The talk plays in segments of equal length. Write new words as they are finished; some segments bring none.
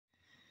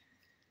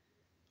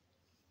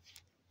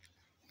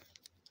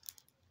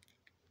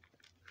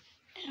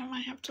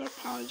I have to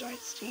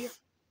apologize to you.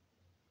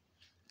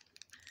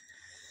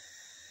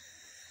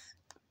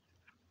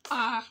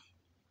 I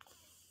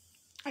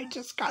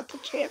just got the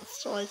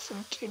chance to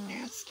listen to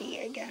Nasty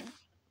again.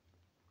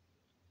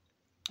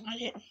 I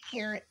didn't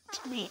hear it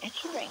to be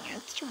anything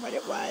as to what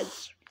it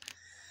was.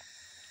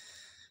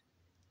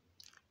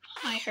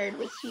 I heard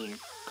was you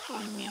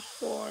calling me a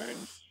whore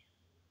and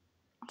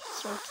all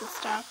sorts of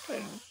stuff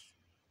and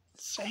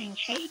saying,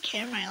 hey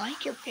Kim, I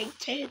like your big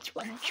tits,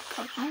 why don't you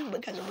come home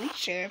because we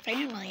share a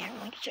family and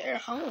we share a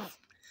home.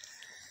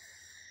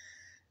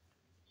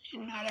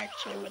 And not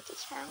actually what the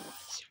song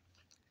was.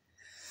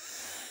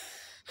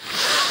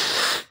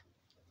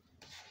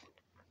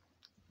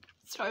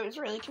 So I was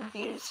really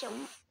confused.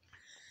 And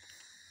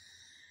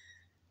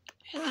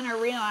then I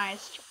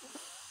realized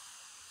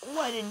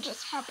what had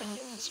just happened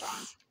in the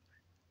song.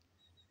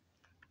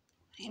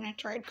 And I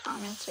tried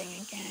commenting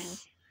again,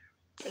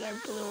 but I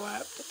blew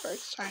up the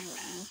first time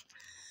and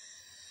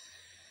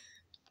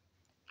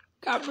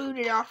got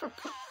booted off of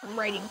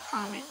writing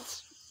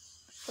comments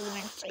for the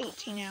next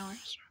 18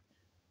 hours.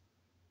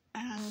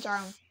 And,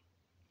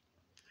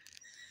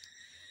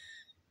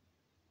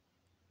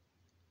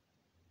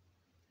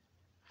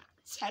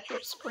 sat here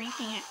screaming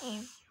at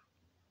you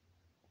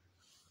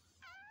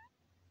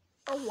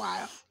for a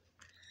while.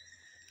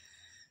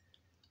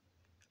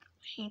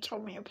 He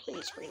told me to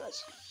please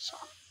re-listen to the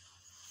song.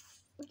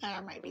 That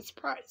I might be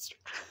surprised.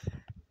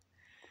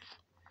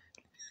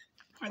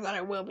 Or that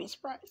I will be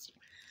surprised.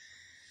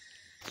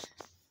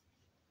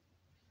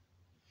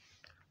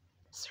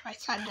 So I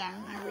sat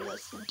down and I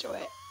re-listened to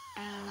it.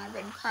 And I've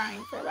been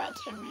crying for about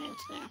 10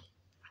 minutes now.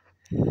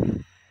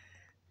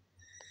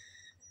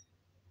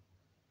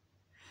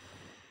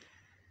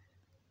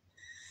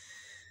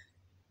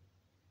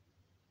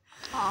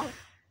 I'm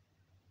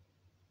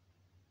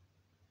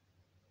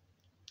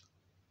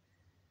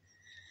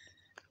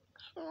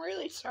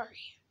really sorry.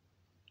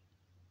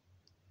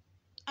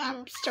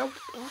 I'm still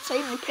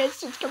insanely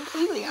pissed. It's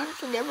completely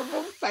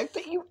unforgivable the fact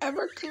that you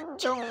ever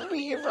condone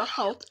behavioral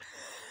health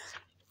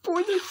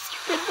for the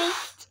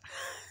stupidest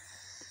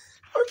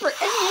or for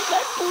any of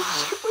that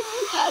bullshit when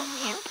you had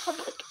me in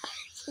public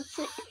access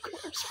that you could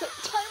have spent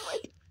time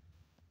with.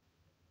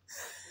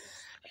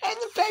 And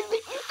the fact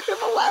that you could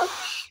have allowed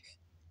me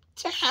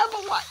to have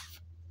a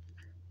life,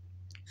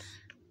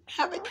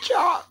 have a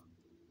job,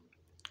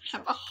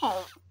 have a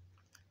home.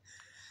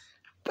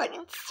 But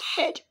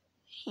instead,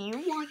 you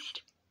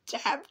wanted to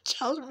have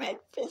telemed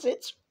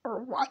visits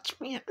or watch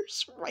me under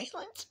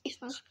surveillance in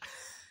the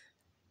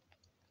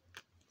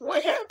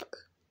wherever,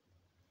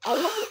 all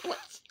over the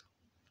place.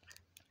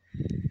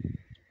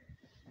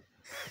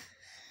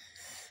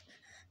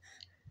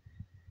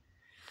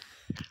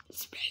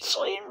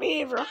 Especially in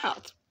behavioral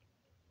health.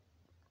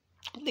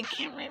 The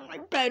camera in my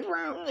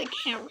bedroom, the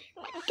camera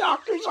in my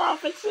doctor's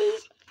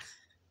offices.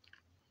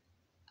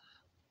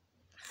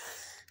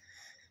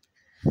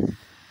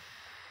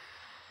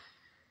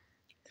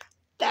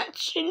 That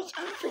shit is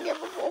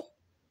unforgivable.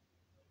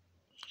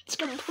 It's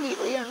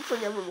completely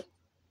unforgivable.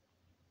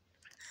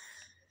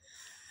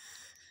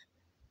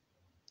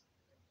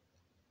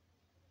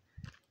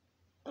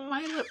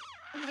 My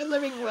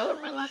living will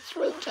and my last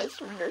will and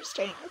testament are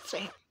staying the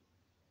same.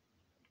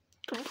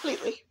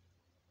 Completely.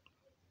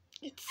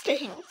 It's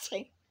staying the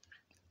same.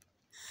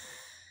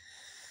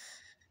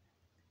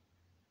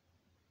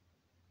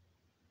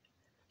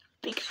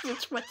 Because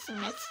it's what's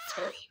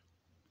necessary.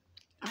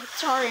 I'm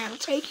sorry I'm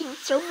taking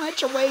so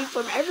much away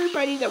from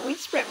everybody that we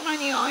spent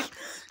money on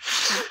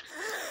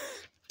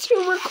to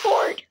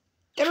record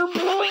that are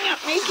blowing up,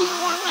 making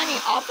more money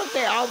off of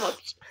their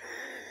albums.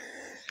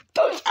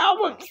 Those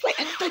albums,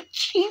 the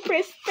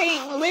cheapest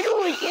thing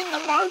literally in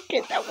the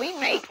market that we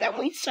make, that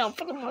we sell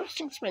for the most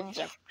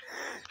expensive,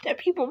 that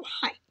people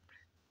buy.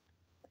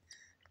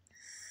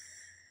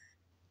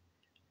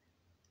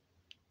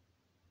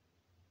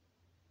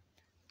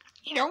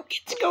 You don't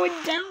get to go and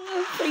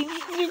download free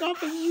music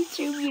off of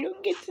YouTube. You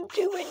don't get to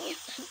do any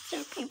of that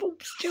stuff. People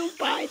still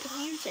buy the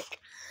music.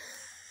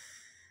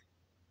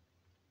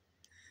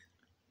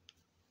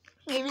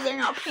 Maybe they're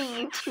not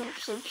paying YouTube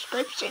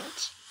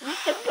subscriptions. Not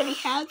everybody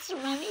has the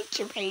money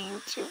to pay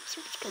YouTube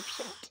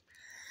subscriptions.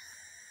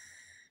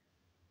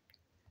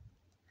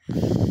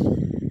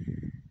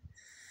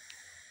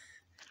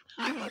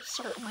 I most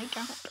certainly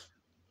don't.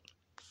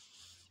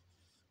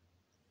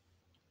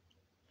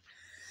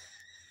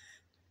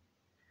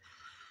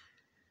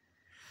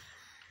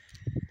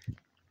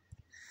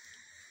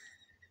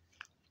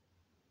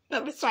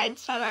 But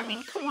besides that, I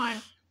mean, come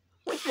on.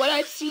 With what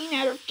I've seen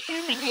out of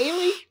Kim and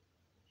Haley,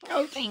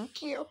 no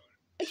thank you.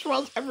 As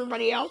well as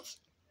everybody else.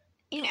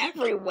 In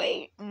every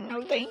way,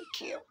 no thank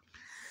you.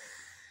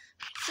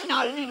 It's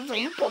not an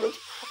example that's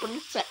properly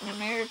set in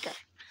America.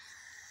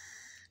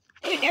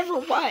 It never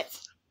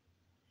was.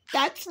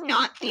 That's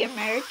not the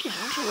American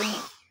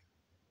dream.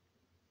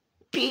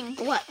 Being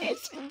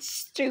gluttonous and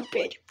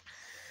stupid.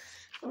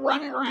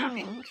 Running around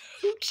in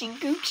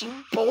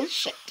hoochie-goochie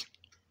bullshit.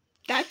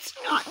 That's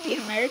not the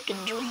American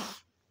dream.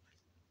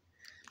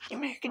 The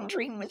American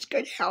dream was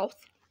good health.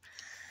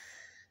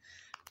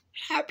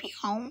 happy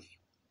home,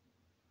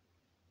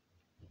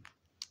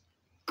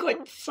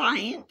 good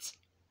science,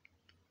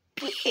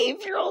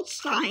 behavioral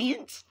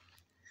science,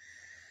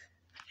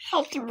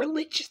 healthy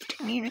religious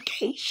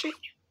communication,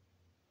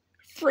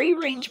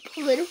 free-range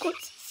political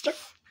system,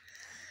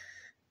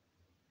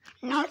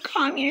 not a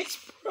communist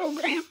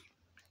program,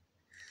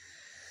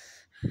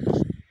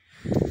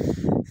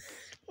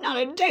 not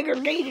a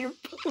degraded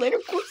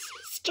political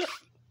system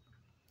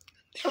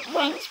that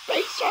runs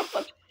based off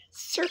of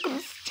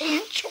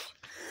circumstantial,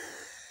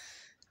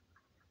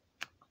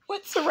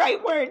 what's the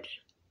right word?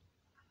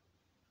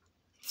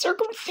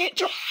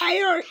 Circumstantial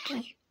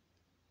hierarchy,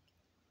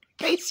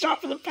 based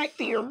off of the fact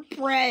that you're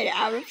bred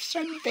out of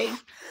something.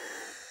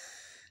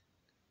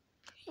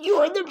 You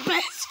are the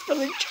best for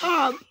the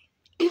job,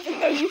 even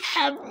though you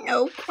have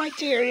no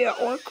criteria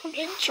or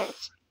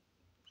credentials.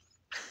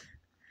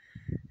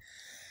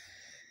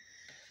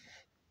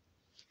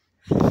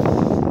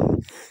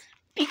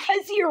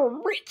 Because you're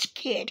a rich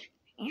kid,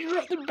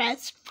 you're the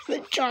best for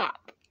the job.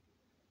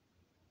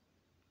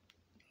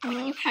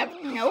 When you have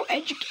no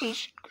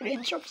education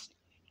credentials,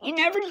 you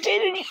never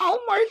did any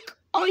homework.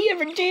 All you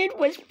ever did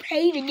was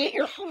pay to get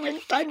your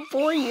homework done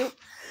for you.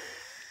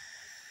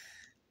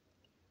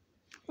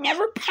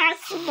 Never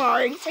passed the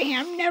bar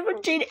exam, never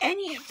did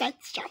any of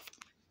that stuff.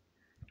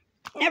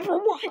 Never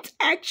once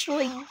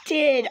actually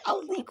did a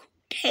legal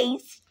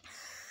case.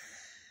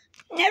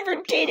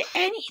 Never did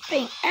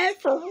anything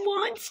ever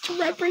once to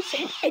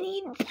represent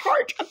any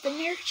part of the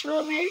national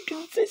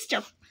American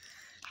system.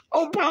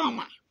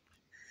 Obama,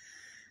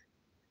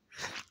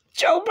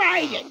 Joe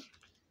Biden,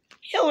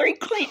 Hillary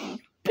Clinton,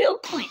 Bill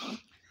Clinton.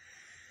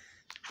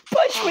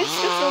 Bush was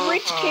just a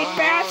rich kid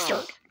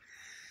bastard.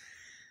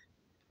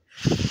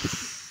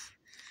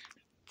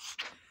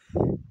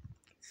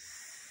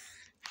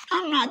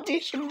 I'm not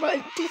dissing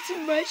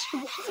Bush. He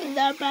wasn't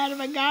that bad of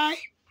a guy.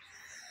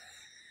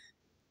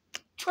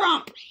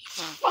 Trump, he's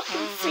a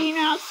fucking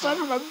senile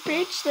son of a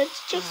bitch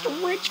that's just a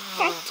rich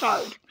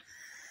fucktard.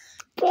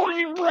 Born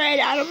and bred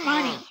out of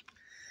money.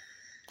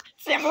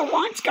 He's never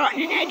once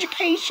gotten an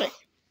education.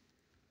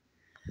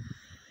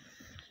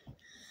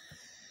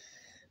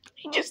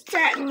 He just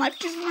sat and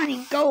let his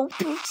money go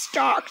through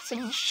stocks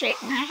and shit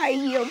and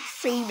high-yield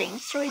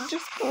savings, so it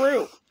just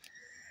grew.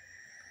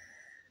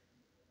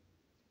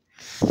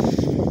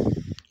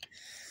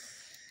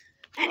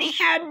 And he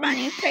had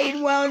money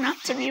paid well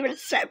enough to be able to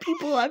set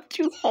people up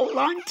to hold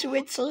on to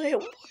it so it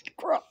would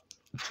grow.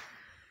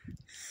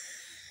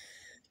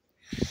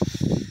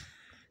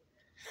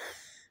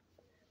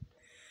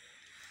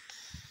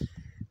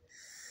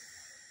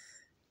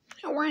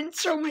 And we're in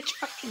so much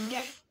fucking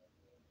debt.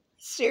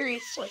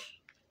 Seriously.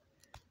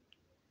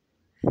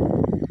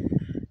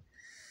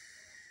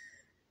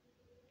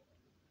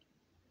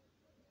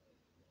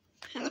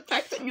 And the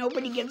fact that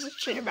nobody gives a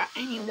shit about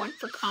anyone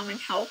for common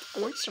health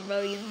or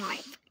civilian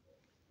life.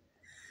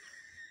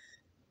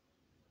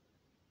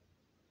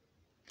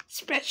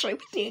 Especially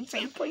with the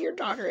example your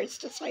daughter has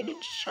decided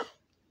to show.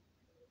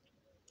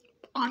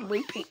 On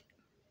repeat.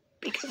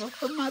 Because of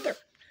her mother.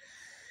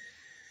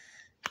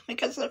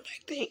 Because of the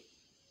fact that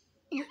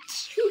you're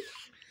sued.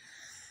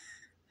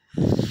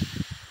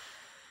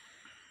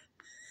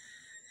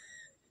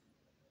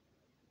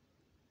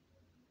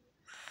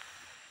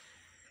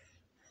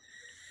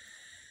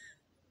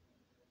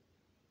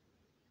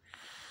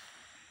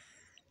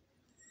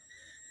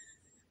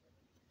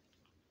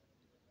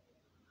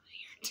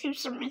 Too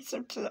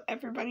submissive to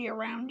everybody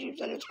around you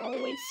that has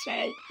always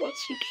said, well,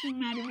 she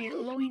came out of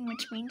your loin,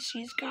 which means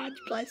she's God's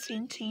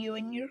blessing to you,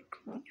 and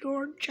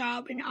your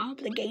job and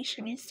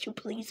obligation is to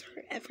please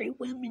her every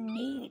whim and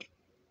need.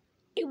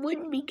 It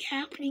wouldn't be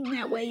happening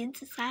that way in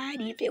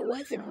society if it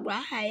wasn't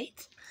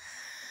right.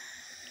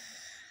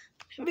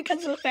 And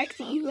because of the fact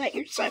that you let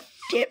yourself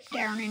dip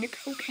down into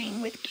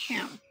cocaine with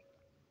Kim,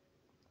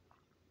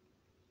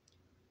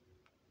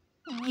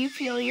 you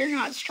feel you're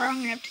not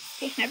strong enough to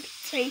stand up and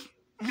say,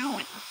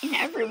 no, in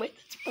every way,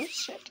 that's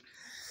bullshit.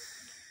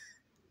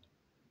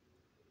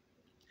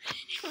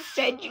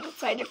 Instead, you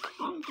decide to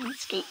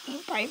confiscate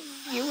me by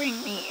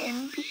viewing me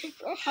in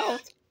behavioral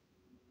health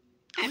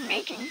and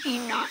making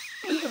me not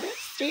be able to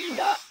stand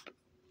up.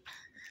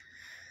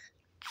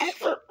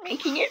 Ever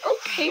making it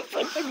okay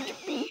for them to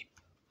be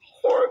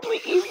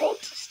horribly evil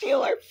to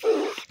steal our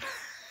food,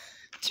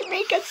 to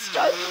make us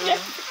starve to death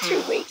for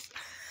 2 weeks,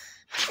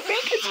 to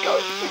make us go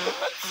through the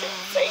most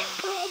insane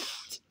problems.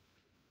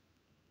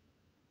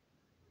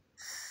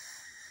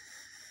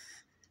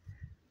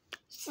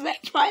 So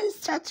that's why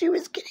this tattoo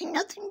is getting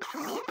nothing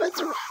from me but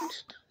around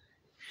it.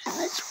 And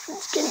this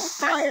one's getting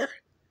fire.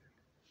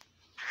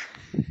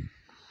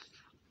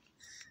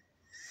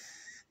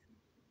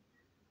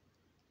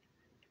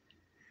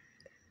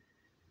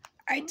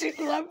 I do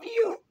love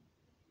you.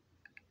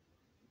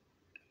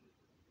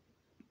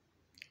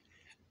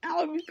 I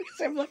love you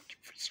because I've loved you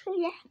for so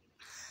long.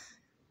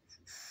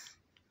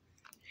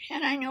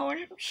 And I know,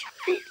 and I'm sure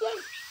you love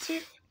me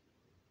too.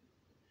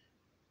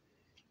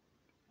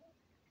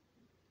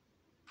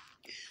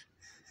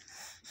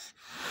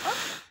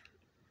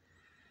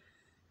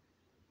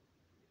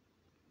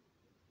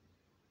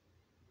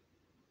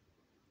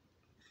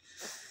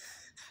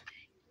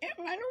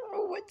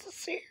 to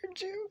see her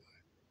do.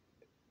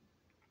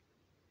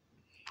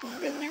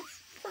 You've been there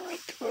for me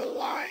through a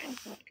lot.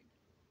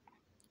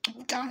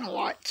 I've done a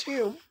lot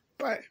too,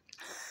 but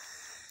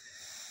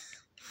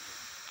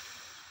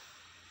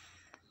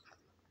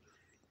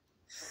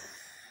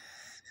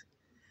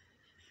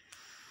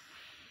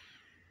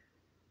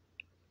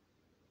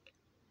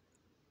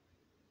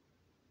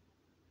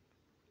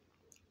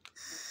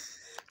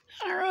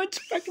I don't know what to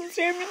fucking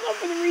say. I'm in love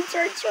with a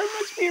retard, so I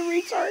must be a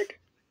retard.